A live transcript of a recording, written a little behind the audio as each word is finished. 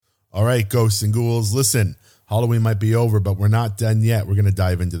All right, ghosts and ghouls, listen, Halloween might be over, but we're not done yet. We're going to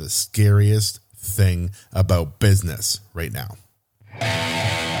dive into the scariest thing about business right now.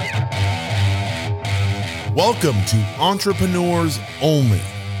 Welcome to Entrepreneurs Only.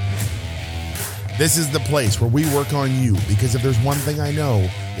 This is the place where we work on you, because if there's one thing I know,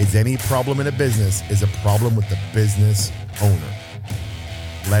 is any problem in a business is a problem with the business owner.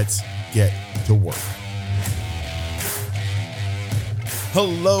 Let's get to work.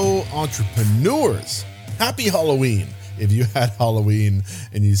 Hello, entrepreneurs. Happy Halloween. If you had Halloween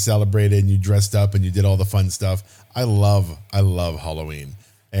and you celebrated and you dressed up and you did all the fun stuff, I love Halloween.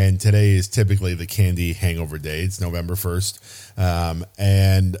 And today is typically the candy hangover day. It's November 1st.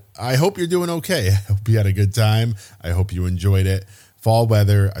 And I hope you're doing okay. I hope you had a good time. I hope you enjoyed it. Fall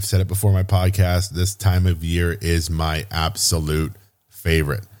weather, I've said it before my podcast, this time of year is my absolute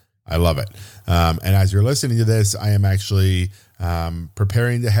favorite. I love it. And as you're listening to this, I am actually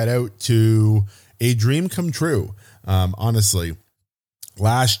preparing to head out to a dream come true. Honestly,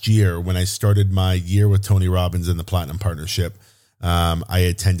 last year when I started my year with Tony Robbins in the Platinum Partnership, I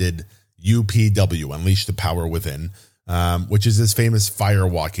attended UPW, Unleash the Power Within, which is this famous fire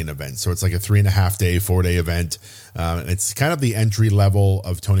walking event. So it's like a 3.5-day, 4-day event. It's kind of the entry level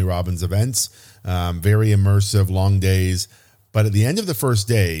of Tony Robbins events, very immersive, long days. But at the end of the first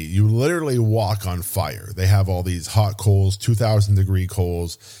day, you literally walk on fire. They have all these hot coals, 2,000 degree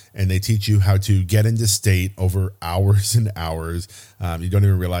coals, and they teach you how to get into state over hours and hours. You don't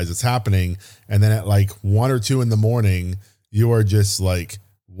even realize it's happening. And then at like 1 or 2 in the morning, you are just like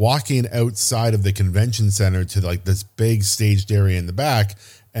walking outside of the convention center to like this big staged area in the back.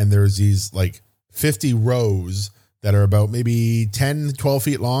 And there's these like 50 rows that are about maybe 10, 12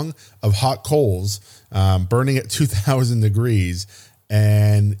 feet long of hot coals, burning at 2,000 degrees.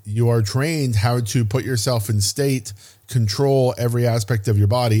 And you are trained how to put yourself in state, control every aspect of your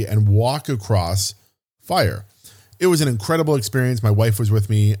body, and walk across fire. It was an incredible experience. My wife was with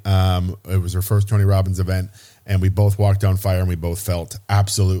me. It was her first Tony Robbins event, and we both walked on fire, and we both felt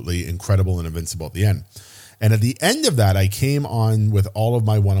absolutely incredible and invincible at the end. And at the end of that, I came on with all of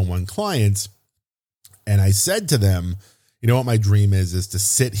my one-on-one clients, and I said to them, you know what my dream is to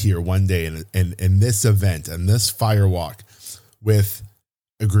sit here one day in this event and this fire walk with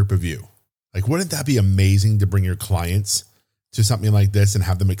a group of you. Like, wouldn't that be amazing to bring your clients to something like this and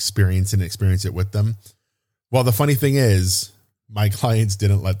have them experience it with them? Well, the funny thing is, my clients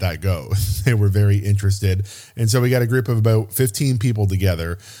didn't let that go. They were very interested. And so we got a group of about 15 people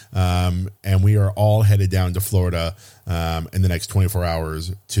together, and we are all headed down to Florida in the next 24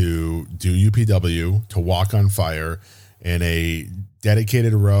 hours to do UPW, to walk on fire in a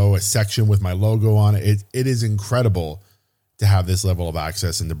dedicated row, a section with my logo on it. It is incredible to have this level of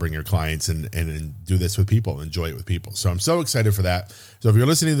access and to bring your clients and do this with people, enjoy it with people. So I'm so excited for that. So if you're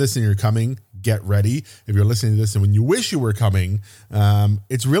listening to this and you're coming, get ready. If you're listening to this and when you wish you were coming,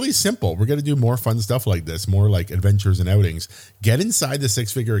 it's really simple. We're going to do more fun stuff like this, more like adventures and outings. Get inside the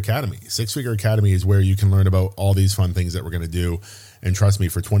Six Figure Academy. Six Figure Academy is where you can learn about all these fun things that we're going to do. And trust me,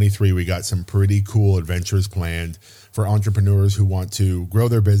 for 23, we got some pretty cool adventures planned for entrepreneurs who want to grow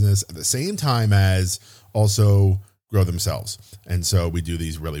their business at the same time as also grow themselves. And so we do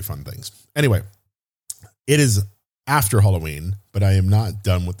these really fun things. Anyway, it is after Halloween, but I am not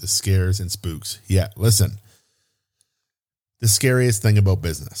done with the scares and spooks yet. Listen, the scariest thing about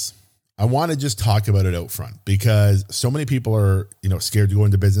business. I want to just talk about it out front because so many people are, scared to go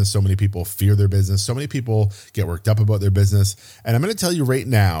into business. So many people fear their business. So many people get worked up about their business. And I'm going to tell you right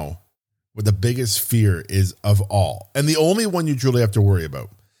now what the biggest fear is of all. And the only one you truly have to worry about.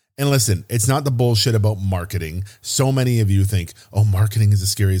 And listen, it's not the bullshit about marketing. So many of you think, marketing is the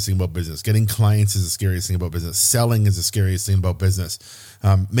scariest thing about business. Getting clients is the scariest thing about business. Selling is the scariest thing about business.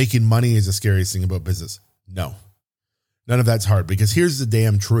 Making money is the scariest thing about business. No, none of that's hard, because here's the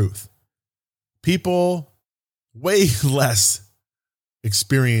damn truth. People way less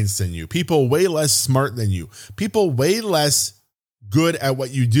experienced than you, people way less smart than you, people way less good at what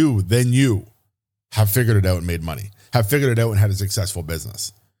you do than you have figured it out and made money, have figured it out and had a successful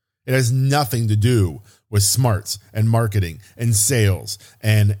business. It has nothing to do with smarts and marketing and sales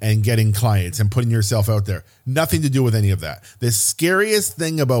and getting clients and putting yourself out there. Nothing to do with any of that. The scariest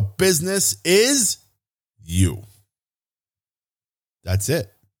thing about business is you. That's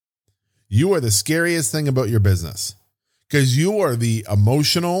it. You are the scariest thing about your business because you are the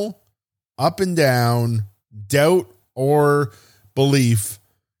emotional, up and down, doubt or belief,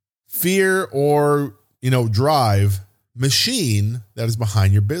 fear or, drive machine that is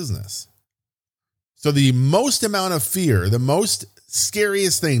behind your business. So the most amount of fear, the most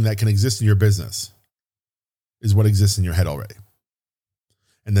scariest thing that can exist in your business is what exists in your head already.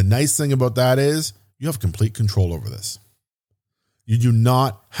 And the nice thing about that is you have complete control over this. You do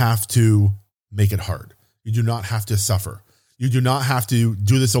not have to make it hard. You do not have to suffer. You do not have to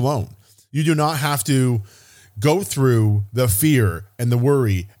do this alone. You do not have to go through the fear and the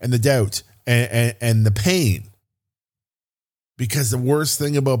worry and the doubt and the pain. Because the worst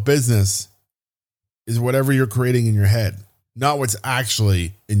thing about business is whatever you're creating in your head, not what's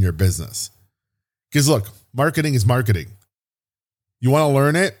actually in your business. Because look, marketing is marketing. You want to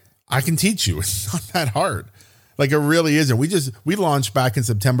learn it? I can teach you. It's not that hard. Like, it really isn't. We launched back in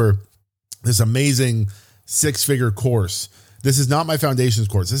September this amazing 6-figure course. This is not my foundations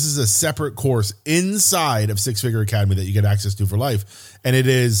course. This is a separate course inside of 6-Figure Academy that you get access to for life. And it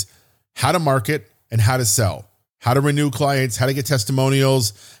is how to market and how to sell, how to renew clients, how to get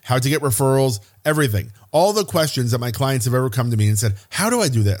testimonials, how to get referrals, everything. All the questions that my clients have ever come to me and said, how do I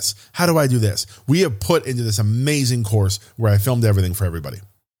do this? How do I do this? We have put into this amazing course where I filmed everything for everybody.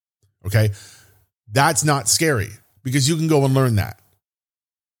 Okay. That's not scary because you can go and learn that.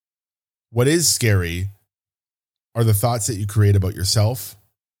 What is scary are the thoughts that you create about yourself,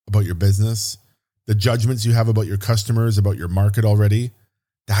 about your business, the judgments you have about your customers, about your market already.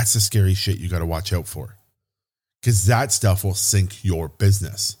 That's the scary shit you got to watch out for, because that stuff will sink your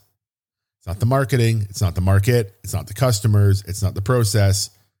business. It's not the marketing. It's not the market. It's not the customers. It's not the process.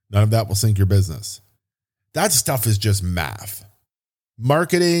 None of that will sink your business. That stuff is just math.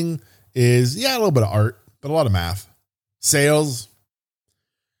 Marketing is, a little bit of art, but a lot of math. Sales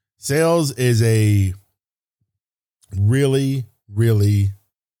is a really, really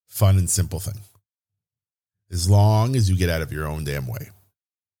fun and simple thing, as long as you get out of your own damn way.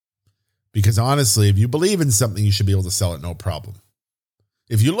 Because honestly, if you believe in something, you should be able to sell it no problem.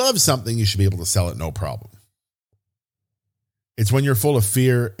 If you love something, you should be able to sell it no problem. It's when you're full of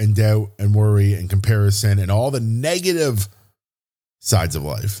fear and doubt and worry and comparison and all the negative sides of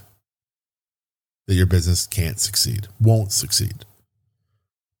life that your business can't succeed, won't succeed.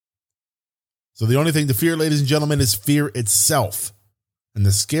 So the only thing to fear, ladies and gentlemen, is fear itself. And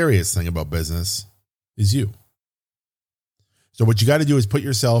the scariest thing about business is you. So what you got to do is put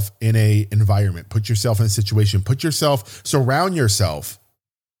yourself in a environment, put yourself in a situation, surround yourself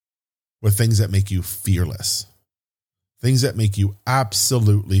with things that make you fearless, things that make you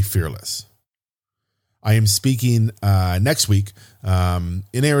absolutely fearless. I am speaking next week in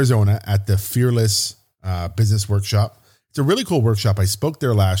Arizona at the Fearless Business Workshop. It's a really cool workshop. I spoke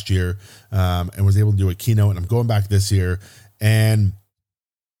there last year and was able to do a keynote, and I'm going back this year. And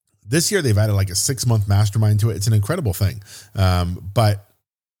this year they've added like a 6-month mastermind to it. It's an incredible thing. But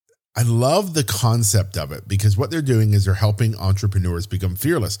I love the concept of it, because what they're doing is they're helping entrepreneurs become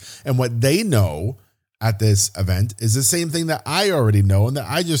fearless. And what they know at this event is the same thing that I already know and that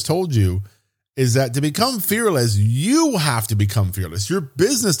I just told you, is that to become fearless, you have to become fearless. Your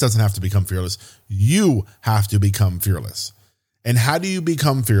business doesn't have to become fearless. You have to become fearless. And how do you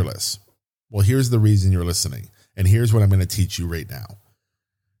become fearless? Well, here's the reason you're listening. And here's what I'm going to teach you right now.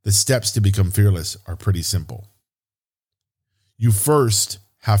 The steps to become fearless are pretty simple. You first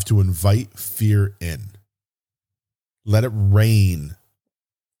have to invite fear in. Let it rain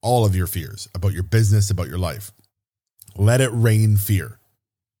all of your fears about your business, about your life. Let it rain fear.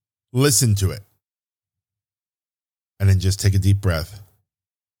 Listen to it. And then just take a deep breath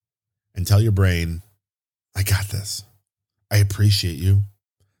and tell your brain, I got this. I appreciate you.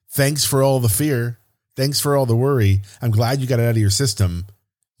 Thanks for all the fear. Thanks for all the worry. I'm glad you got it out of your system.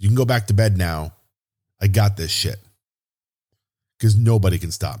 You can go back to bed now. I got this shit. Because nobody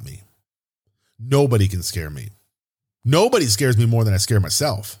can stop me. Nobody can scare me. Nobody scares me more than I scare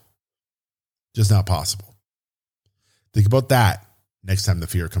myself. Just not possible. Think about that next time the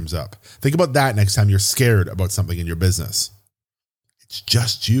fear comes up. Think about that next time you're scared about something in your business. It's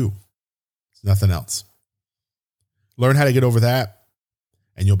just you. It's nothing else. Learn how to get over that,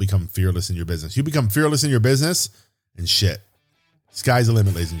 and you'll become fearless in your business. You become fearless in your business, and shit. Sky's the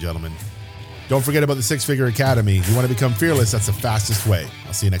limit, ladies and gentlemen. Don't forget about the 6-Figure Academy. You want to become fearless, that's the fastest way.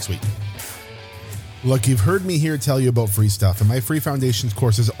 I'll see you next week. Look, you've heard me here tell you about free stuff, and my free foundations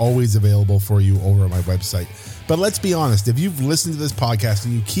course is always available for you over on my website. But let's be honest, if you've listened to this podcast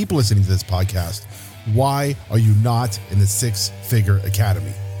and you keep listening to this podcast, why are you not in the 6-Figure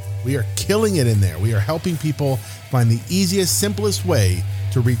Academy? We are killing it in there. We are helping people find the easiest, simplest way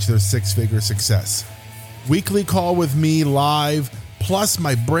to reach their 6-figure success. Weekly call with me live, plus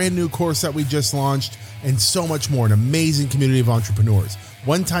my brand new course that we just launched, and so much more. An amazing community of entrepreneurs.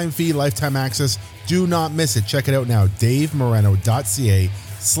 One-time fee, lifetime access. Do not miss it. Check it out now.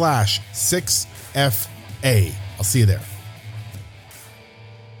 DaveMoreno.ca/6FA. I'll see you there.